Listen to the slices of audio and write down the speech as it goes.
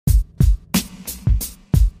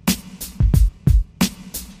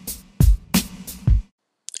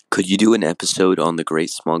Could you do an episode on the Great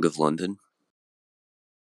Smog of London?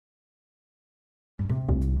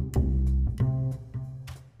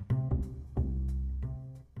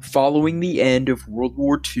 Following the end of World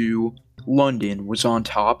War II, London was on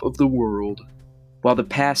top of the world. While the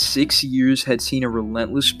past 6 years had seen a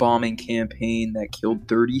relentless bombing campaign that killed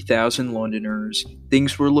 30,000 Londoners,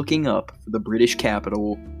 things were looking up for the British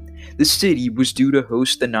capital. The city was due to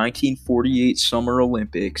host the 1948 Summer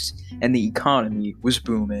Olympics, and the economy was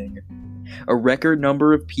booming. A record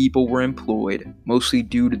number of people were employed, mostly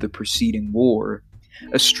due to the preceding war.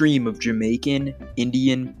 A stream of Jamaican,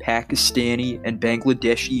 Indian, Pakistani, and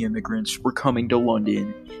Bangladeshi immigrants were coming to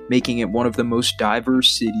London, making it one of the most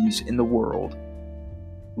diverse cities in the world.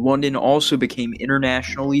 London also became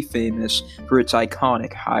internationally famous for its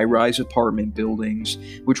iconic high-rise apartment buildings,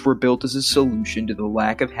 which were built as a solution to the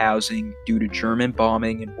lack of housing due to German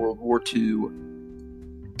bombing in World War II.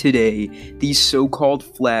 Today, these so-called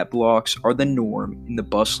flat blocks are the norm in the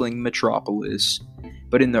bustling metropolis,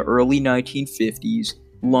 but in the early 1950s,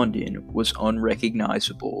 London was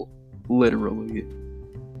unrecognizable, literally.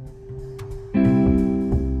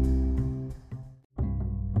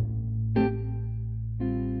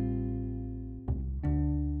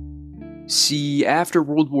 See, after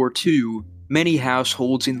World War II, many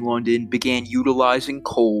households in London began utilizing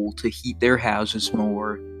coal to heat their houses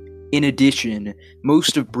more. In addition,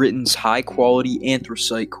 most of Britain's high-quality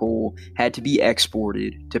anthracite coal had to be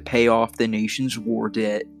exported to pay off the nation's war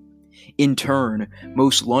debt. In turn,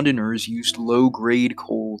 most Londoners used low-grade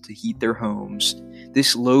coal to heat their homes.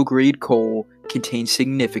 This low-grade coal contains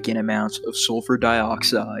significant amounts of sulfur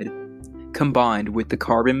dioxide. Combined with the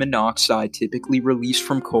carbon monoxide typically released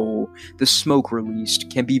from coal, the smoke released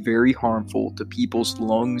can be very harmful to people's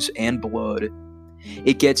lungs and blood.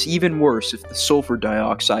 It gets even worse if the sulfur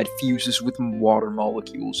dioxide fuses with water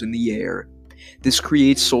molecules in the air. This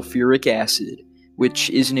creates sulfuric acid, which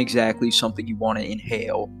isn't exactly something you want to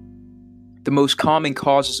inhale. The most common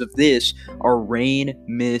causes of this are rain,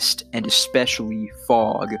 mist, and especially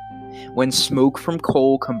fog. When smoke from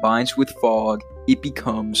coal combines with fog, it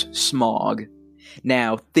becomes smog.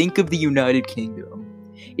 Now, think of the United Kingdom.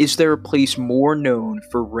 Is there a place more known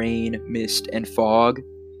for rain, mist, and fog?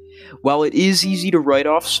 While it is easy to write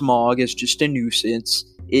off smog as just a nuisance,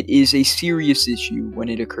 it is a serious issue when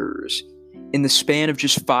it occurs. In the span of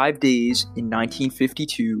just 5 days in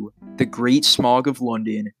 1952, the Great Smog of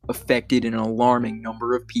London affected an alarming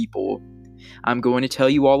number of people. I'm going to tell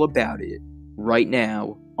you all about it right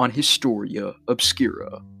now on Historia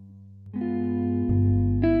Obscura.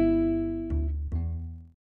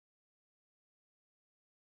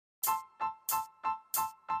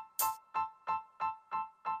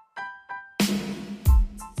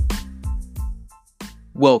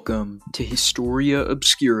 Welcome to Historia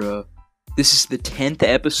Obscura. This is the 10th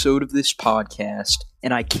episode of this podcast,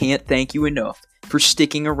 and I can't thank you enough for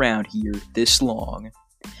sticking around here this long.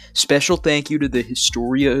 Special thank you to the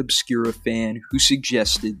Historia Obscura fan who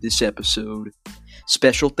suggested this episode.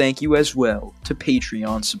 Special thank you as well to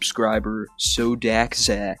Patreon subscriber Sodak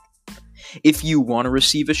Zach. If you want to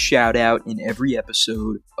receive a shout out in every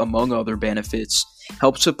episode, among other benefits,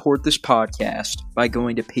 help support this podcast by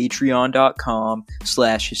going to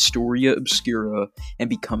patreon.com/Historia Obscura and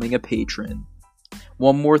becoming a patron.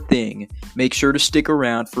 One more thing, make sure to stick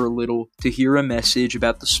around for a little to hear a message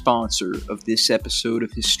about the sponsor of this episode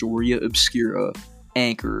of Historia Obscura,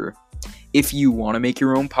 Anchor. If you want to make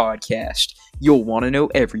your own podcast, you'll want to know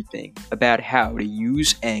everything about how to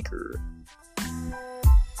use Anchor.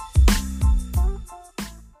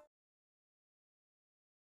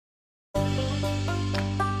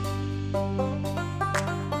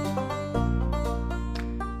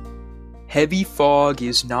 Heavy fog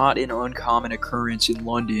is not an uncommon occurrence in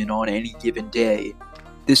London on any given day.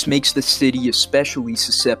 This makes the city especially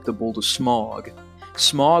susceptible to smog.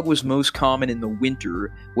 Smog was most common in the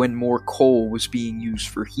winter when more coal was being used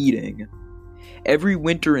for heating. Every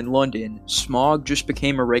winter in London, smog just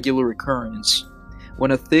became a regular occurrence.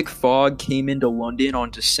 When a thick fog came into London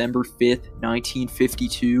on December 5th,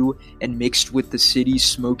 1952, and mixed with the city's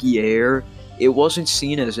smoky air, it wasn't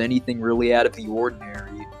seen as anything really out of the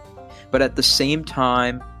ordinary. But at the same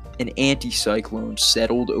time, an anticyclone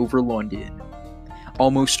settled over London.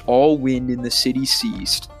 Almost all wind in the city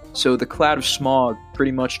ceased, so the cloud of smog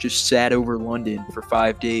pretty much just sat over London for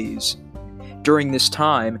 5 days. During this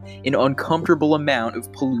time, an uncomfortable amount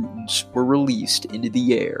of pollutants were released into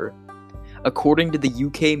the air. According to the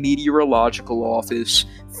UK Meteorological Office,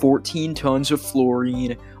 14 tons of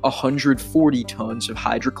fluorine, 140 tons of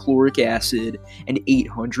hydrochloric acid, and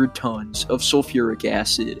 800 tons of sulfuric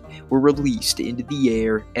acid were released into the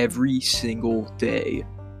air every single day.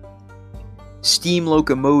 Steam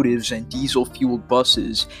locomotives and diesel-fueled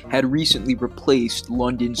buses had recently replaced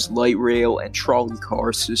London's light rail and trolley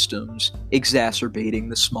car systems, exacerbating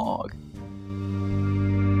the smog.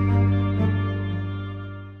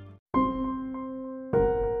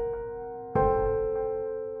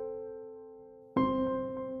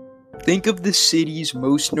 Think of the cities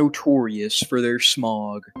most notorious for their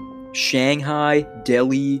smog. Shanghai,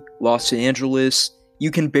 Delhi, Los Angeles. You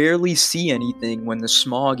can barely see anything when the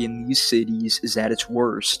smog in these cities is at its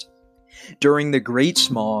worst. During the Great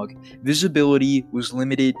Smog, visibility was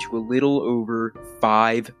limited to a little over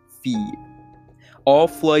 5 feet. All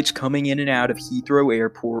flights coming in and out of Heathrow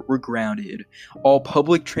Airport were grounded. All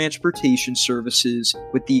public transportation services,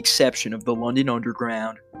 with the exception of the London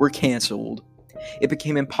Underground, were cancelled. It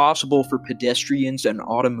became impossible for pedestrians and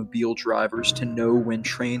automobile drivers to know when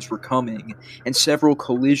trains were coming, and several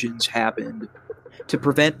collisions happened. To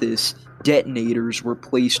prevent this, detonators were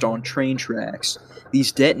placed on train tracks.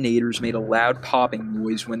 These detonators made a loud popping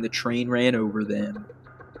noise when the train ran over them,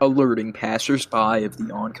 alerting passers-by of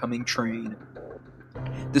the oncoming train.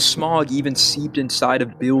 The smog even seeped inside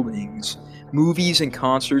of buildings. Movies and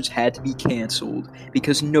concerts had to be cancelled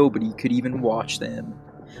because nobody could even watch them.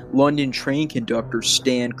 London train conductor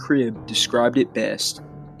Stan Cribb described it best.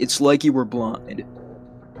 "It's like you were blind."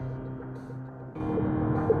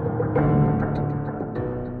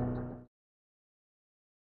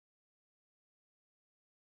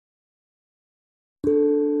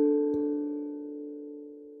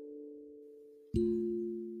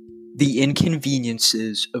 The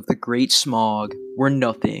inconveniences of the Great Smog were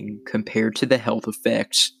nothing compared to the health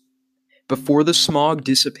effects. Before the smog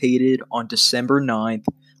dissipated on December 9th,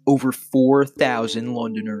 over 4,000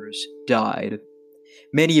 Londoners died.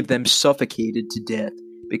 Many of them suffocated to death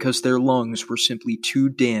because their lungs were simply too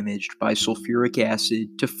damaged by sulfuric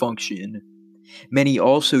acid to function. Many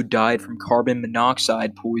also died from carbon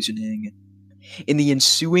monoxide poisoning. In the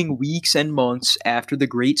ensuing weeks and months after the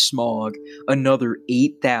Great Smog, another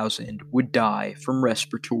 8,000 would die from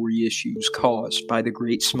respiratory issues caused by the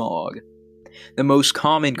Great Smog. The most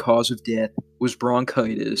common cause of death was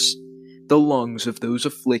bronchitis. The lungs of those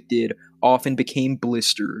afflicted often became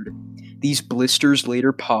blistered. These blisters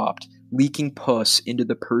later popped, leaking pus into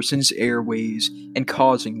the person's airways and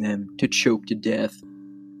causing them to choke to death.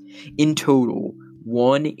 In total,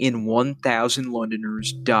 1 in 1,000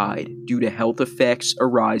 Londoners died due to health effects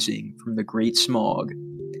arising from the Great Smog.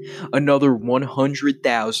 Another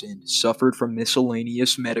 100,000 suffered from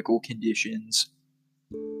miscellaneous medical conditions.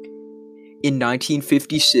 In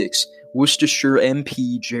 1956, Worcestershire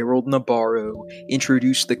MP Gerald Nabarro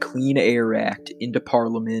introduced the Clean Air Act into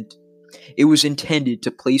Parliament. It was intended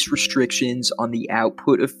to place restrictions on the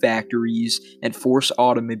output of factories and force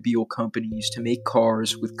automobile companies to make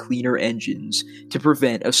cars with cleaner engines to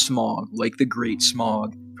prevent a smog like the Great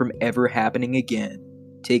Smog from ever happening again.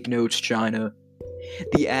 Take notes, China.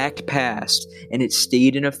 The act passed, and it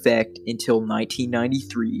stayed in effect until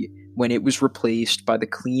 1993, when it was replaced by the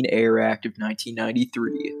Clean Air Act of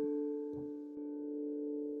 1993.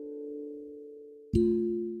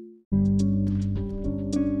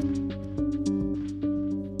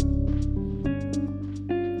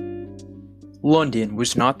 London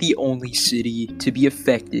was not the only city to be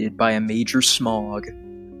affected by a major smog.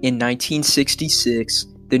 In 1966,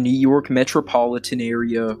 the New York metropolitan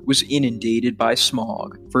area was inundated by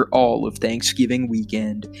smog for all of Thanksgiving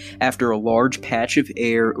weekend after a large patch of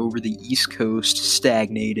air over the East Coast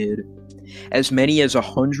stagnated. As many as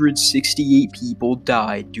 168 people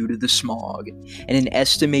died due to the smog, and an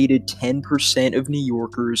estimated 10% of New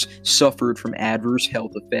Yorkers suffered from adverse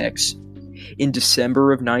health effects. In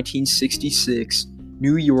December of 1966,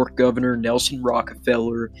 New York Governor Nelson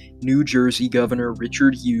Rockefeller, New Jersey Governor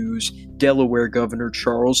Richard Hughes, Delaware Governor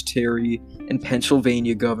Charles Terry, and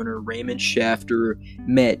Pennsylvania Governor Raymond Shafter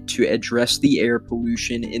met to address the air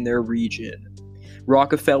pollution in their region.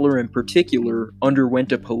 Rockefeller in particular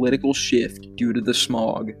underwent a political shift due to the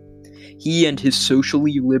smog. He and his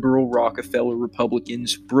socially liberal Rockefeller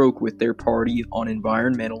Republicans broke with their party on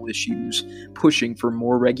environmental issues, pushing for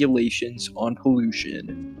more regulations on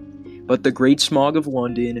pollution. But the Great Smog of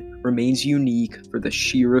London remains unique for the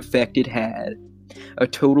sheer effect it had. A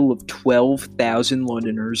total of 12,000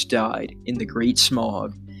 Londoners died in the Great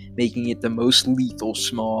Smog, making it the most lethal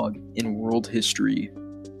smog in world history.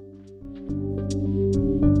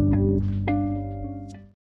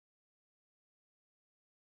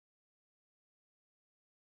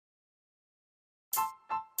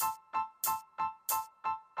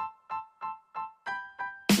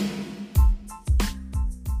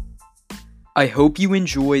 I hope you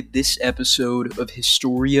enjoyed this episode of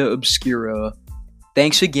Historia Obscura.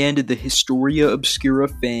 Thanks again to the Historia Obscura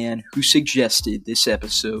fan who suggested this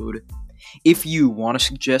episode. If you want to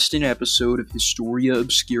suggest an episode of Historia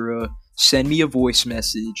Obscura, send me a voice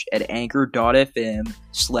message at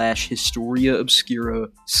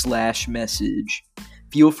anchor.fm/historiaobscura/message.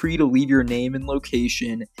 Feel free to leave your name and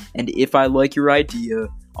location, and if I like your idea,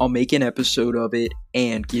 I'll make an episode of it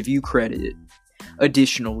and give you credit.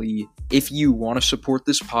 Additionally, if you want to support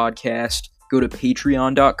this podcast, go to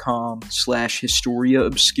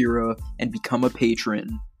patreon.com/historiaobscura and become a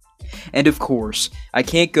patron. And of course, I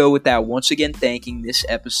can't go without once again thanking this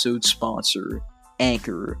episode's sponsor,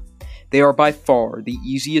 Anchor. They are by far the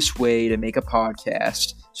easiest way to make a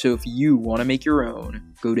podcast, so if you want to make your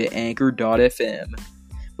own, go to anchor.fm.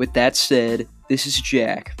 With that said, this is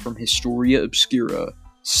Jack from Historia Obscura,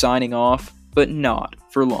 signing off, but not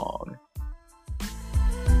for long.